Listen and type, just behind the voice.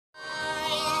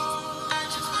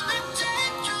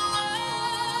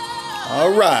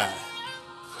All right.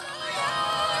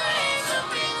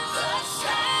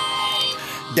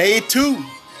 Day 2,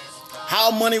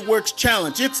 How Money Works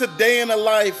Challenge. It's a day in the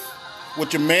life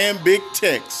with your man Big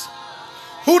Tex.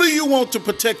 Who do you want to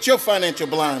protect your financial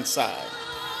blind side?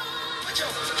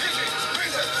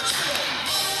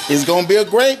 It's going to be a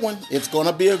great one. It's going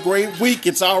to be a great week.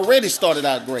 It's already started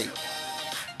out great.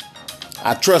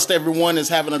 I trust everyone is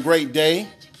having a great day.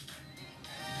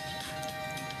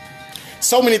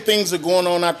 So many things are going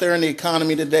on out there in the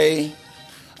economy today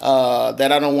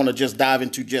that I don't want to just dive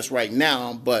into just right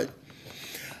now. But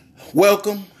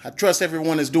welcome. I trust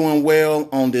everyone is doing well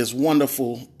on this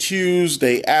wonderful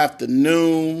Tuesday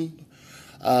afternoon.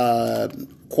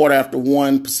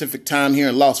 1:15 Pacific time here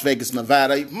in Las Vegas,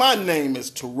 Nevada. My name is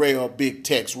Terrell Big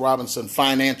Tex Robinson,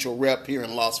 financial rep here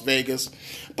in Las Vegas.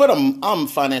 But I'm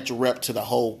financial rep to the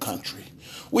whole country.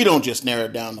 We don't just narrow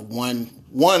it down to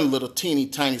one little teeny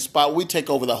tiny spot. We take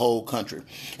over the whole country.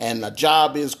 And the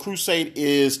job is, crusade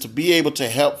is to be able to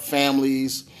help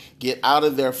families get out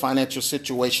of their financial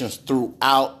situations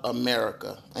throughout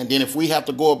America. And then if we have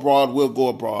to go abroad, we'll go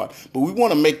abroad. But we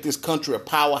want to make this country a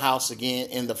powerhouse again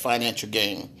in the financial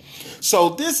game. So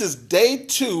this is day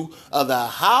 2 of the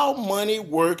How Money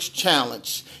Works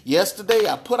Challenge. Yesterday,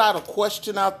 I put out a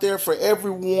question out there for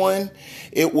everyone.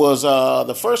 It was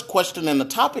the first question, and the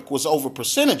topic was over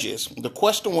percentages. The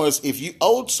question was, if you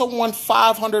owed someone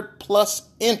 $500 plus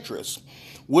interest,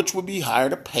 which would be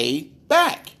higher to pay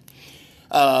back?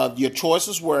 Your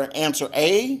choices were answer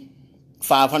A,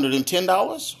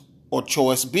 $510, or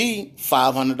choice B,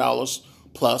 $500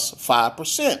 plus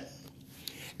 5%.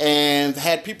 And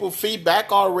had people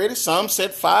feedback already. Some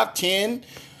said 510,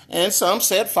 and some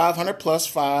said 500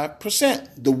 plus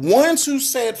 5%. The ones who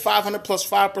said 500 plus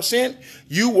 5%,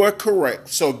 you were correct.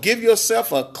 So give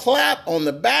yourself a clap on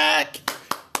the back.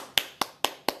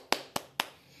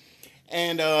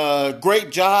 And great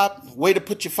job. Way to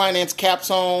put your finance caps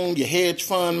on, your hedge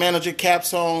fund manager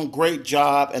caps on. Great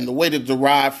job. And the way to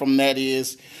derive from that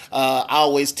is, I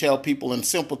always tell people in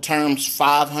simple terms,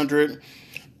 500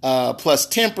 plus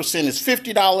 10% is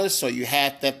 $50. So you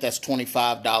have that's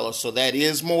 $25. So that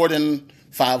is more than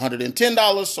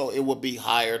 $510. So it will be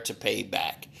higher to pay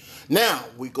back. Now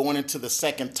we're going into the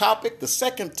second topic. The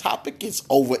second topic is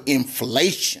over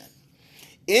inflation.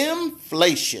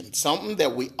 Inflation, something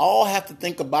that we all have to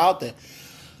think about. The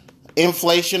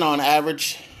inflation on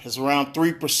average is around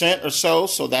 3% or so.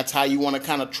 So that's how you want to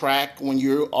kind of track when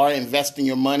you are investing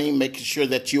your money, making sure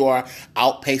that you are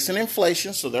outpacing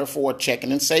inflation. So therefore, a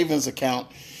checking and savings account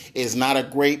is not a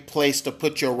great place to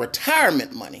put your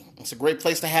retirement money. It's a great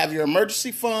place to have your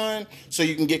emergency fund so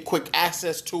you can get quick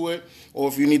access to it. Or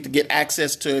if you need to get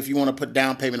access to, if you want to put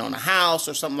down payment on a house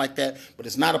or something like that. But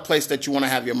it's not a place that you want to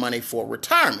have your money for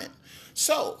retirement.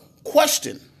 So,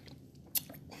 question.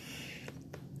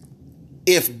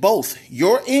 If both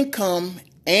your income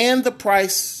and the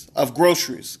price of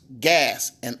groceries,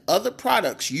 gas, and other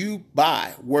products you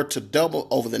buy were to double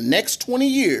over the next 20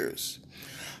 years,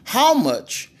 how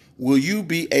much will you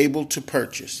be able to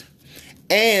purchase?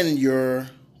 And your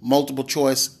multiple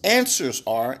choice answers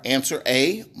are answer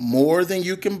A, more than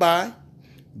you can buy.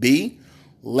 B,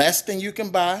 less than you can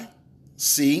buy.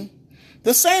 C,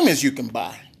 the same as you can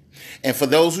buy. And for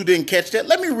those who didn't catch that,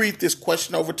 let me read this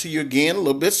question over to you again a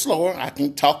little bit slower. I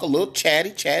can talk a little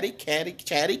chatty.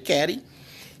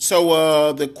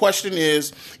 So the question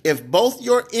is, if both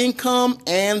your income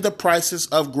and the prices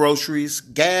of groceries,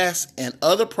 gas, and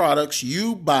other products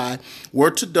you buy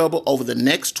were to double over the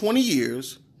next 20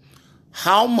 years,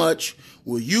 how much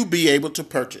will you be able to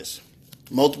purchase?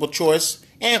 Multiple choice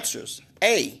answers.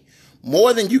 A,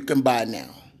 more than you can buy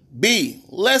now. B,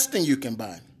 less than you can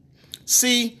buy.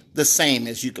 C, the same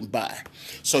as you can buy.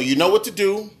 So you know what to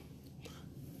do.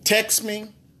 Text me,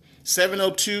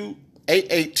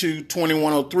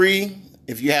 702-882-2103.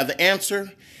 If you have the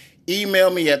answer, email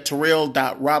me at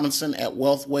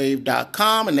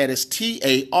terrell.robinson@wealthwave.com, and that is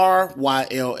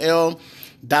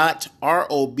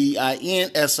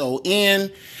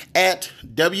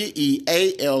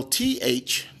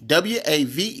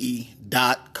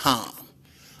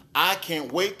I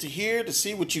can't wait to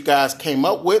see what you guys came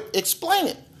up with. Explain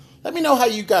it. Let me know how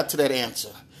you got to that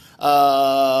answer.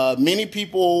 Many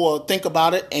people think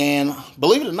about it, and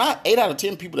believe it or not, 8 out of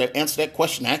 10 people that answer that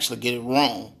question actually get it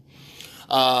wrong.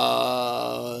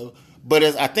 But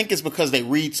I think it's because they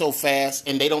read so fast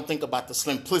and they don't think about the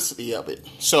simplicity of it.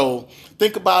 So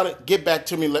think about it. Get back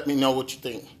to me. Let me know what you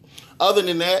think. Other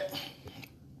than that,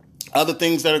 other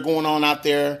things that are going on out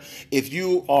there, if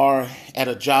you are at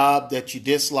a job that you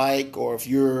dislike, or if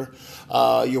you're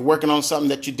working on something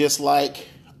that you dislike,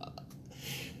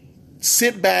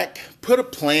 sit back, put a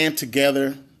plan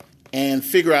together, and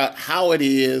figure out how it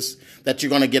is that you're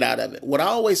going to get out of it. What I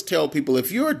always tell people,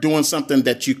 if you're doing something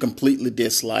that you completely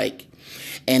dislike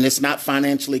and it's not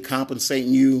financially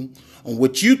compensating you on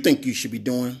what you think you should be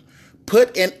doing,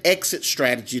 put an exit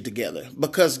strategy together.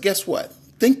 Because guess what?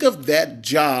 Think of that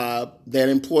job, that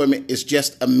employment is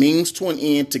just a means to an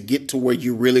end to get to where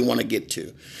you really want to get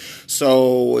to.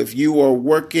 So if you are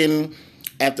working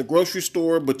at the grocery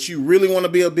store, but you really want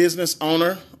to be a business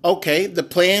owner, okay, the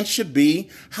plan should be,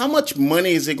 how much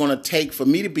money is it going to take for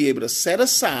me to be able to set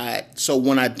aside so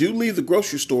when I do leave the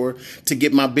grocery store to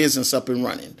get my business up and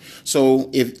running? So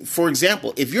if, for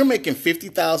example, if you're making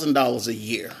 $50,000 a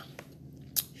year,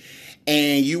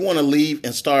 and you want to leave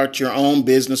and start your own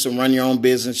business and run your own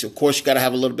business, of course, you got to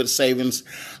have a little bit of savings.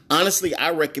 Honestly,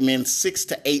 I recommend 6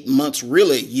 to 8 months,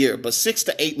 really a year, but 6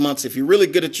 to 8 months. If you're really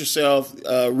good at yourself,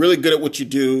 really good at what you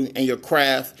do and your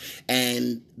craft,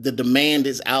 and the demand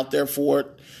is out there for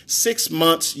it, 6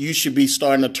 months, you should be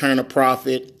starting to turn a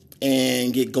profit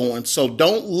and get going. So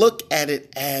don't look at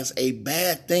it as a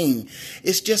bad thing.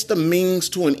 It's just a means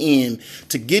to an end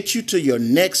to get you to your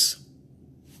next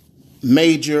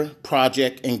major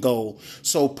project and goal.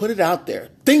 So put it out there.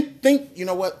 Think, you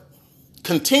know what?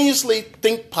 Continuously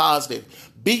think positive.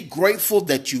 Be grateful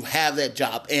that you have that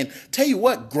job. And tell you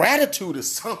what, gratitude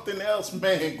is something else,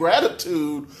 man.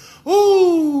 Gratitude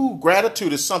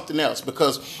is something else,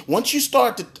 because once you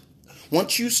start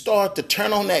to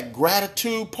turn on that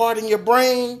gratitude part in your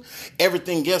brain,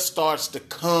 everything else starts to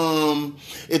come.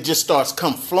 It just starts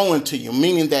come flowing to you,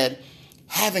 meaning that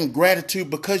having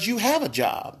gratitude because you have a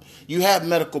job. You have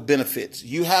medical benefits.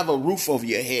 You have a roof over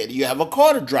your head. You have a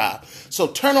car to drive. So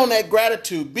turn on that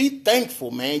gratitude. Be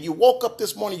thankful, man. You woke up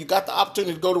this morning. You got the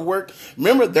opportunity to go to work.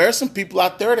 Remember, there are some people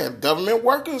out there that have government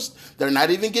workers. They're not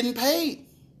even getting paid.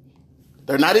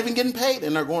 They're not even getting paid,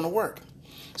 and they're going to work.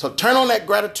 So turn on that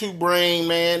gratitude brain,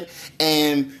 man,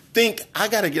 and think, I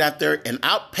got to get out there and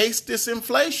outpace this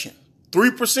inflation.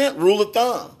 3% rule of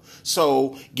thumb.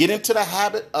 So get into the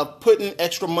habit of putting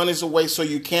extra monies away so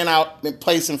you can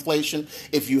outpace inflation.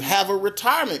 If you have a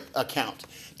retirement account,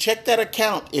 check that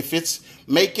account. If it's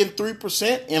making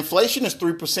 3%, inflation is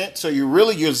 3%. So you're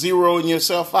zeroing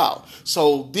yourself out.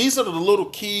 So these are the little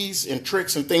keys and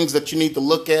tricks and things that you need to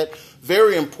look at.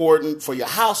 Very important for your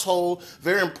household.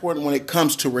 Very important when it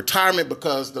comes to retirement,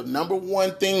 because the number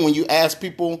one thing when you ask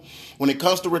people when it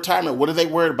comes to retirement, what are they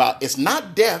worried about? It's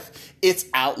not death. It's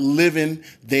outliving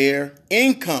their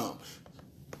income.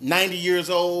 90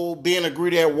 years old, being a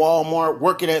greeter at Walmart,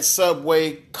 working at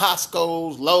Subway,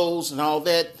 Costco's, Lowe's, and all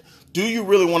that. Do you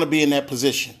really want to be in that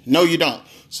position? No, you don't.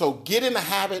 So get in the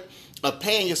habit of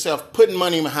paying yourself, putting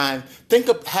money behind.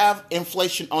 Have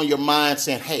inflation on your mind,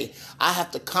 saying, hey, I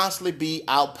have to constantly be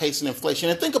outpacing inflation.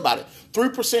 And think about it.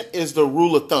 3% is the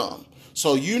rule of thumb.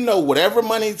 So you know whatever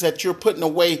money that you're putting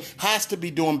away has to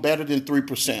be doing better than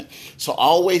 3%. So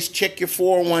always check your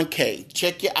 401k,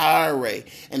 check your IRA.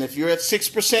 And if you're at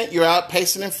 6%, you're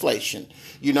outpacing inflation.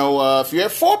 If you're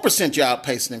at 4%, you're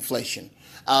outpacing inflation.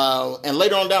 And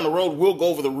later on down the road, we'll go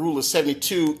over the rule of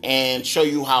 72 and show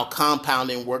you how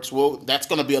compounding works. That's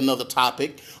going to be another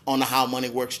topic on the How Money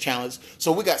Works Challenge.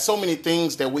 So we got so many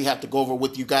things that we have to go over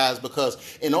with you guys, because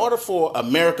in order for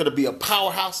America to be a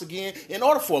powerhouse again, in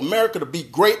order for America to be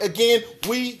great again,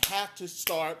 we have to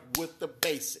start with the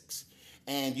basics.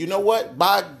 And you know what?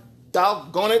 By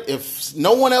doggone it, if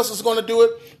no one else is going to do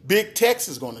it, Big Tex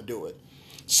is going to do it.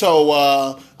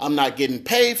 So I'm not getting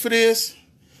paid for this.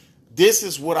 This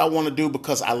is what I want to do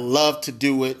because I love to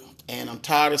do it, and I'm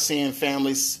tired of seeing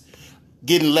families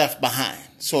getting left behind,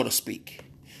 so to speak.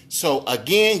 So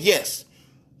again, yes,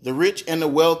 the rich and the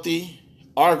wealthy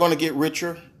are going to get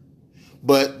richer,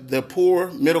 but the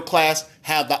poor, middle class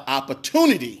have the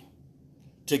opportunity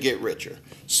to get richer.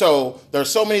 So there's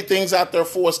so many things out there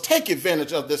for us. Take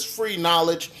advantage of this free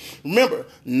knowledge. Remember,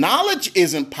 knowledge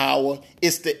isn't power,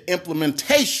 it's the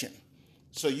implementation.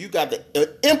 So you got to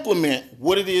implement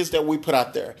what it is that we put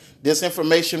out there. This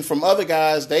information from other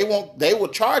guys, they will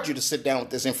charge you to sit down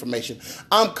with this information.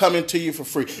 I'm coming to you for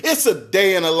free. It's a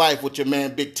day in the life with your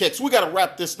man Big Tex. We got to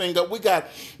wrap this thing up. We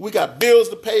got bills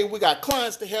to pay. We got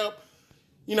clients to help.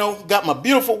 Got my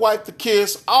beautiful wife to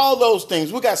kiss, all those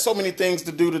things. We got so many things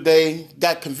to do today.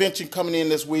 Got convention coming in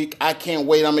this week. I can't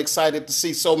wait. I'm excited to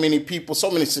see so many people,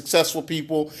 so many successful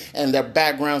people and their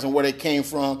backgrounds and where they came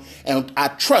from. And I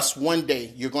trust one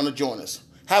day you're going to join us.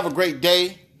 Have a great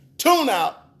day. Tune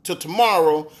out to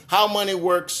tomorrow, How Money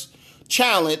Works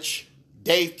Challenge,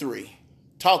 Day 3.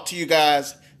 Talk to you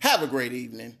guys. Have a great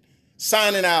evening.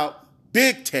 Signing out,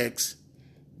 Big Tex,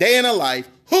 Day in a Life.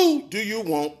 Who do you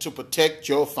want to protect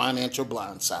your financial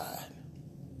blind side?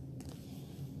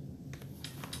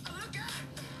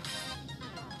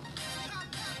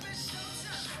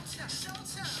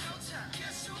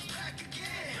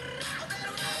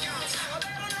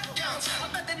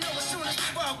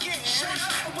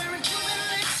 Wearing Cuban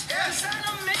links,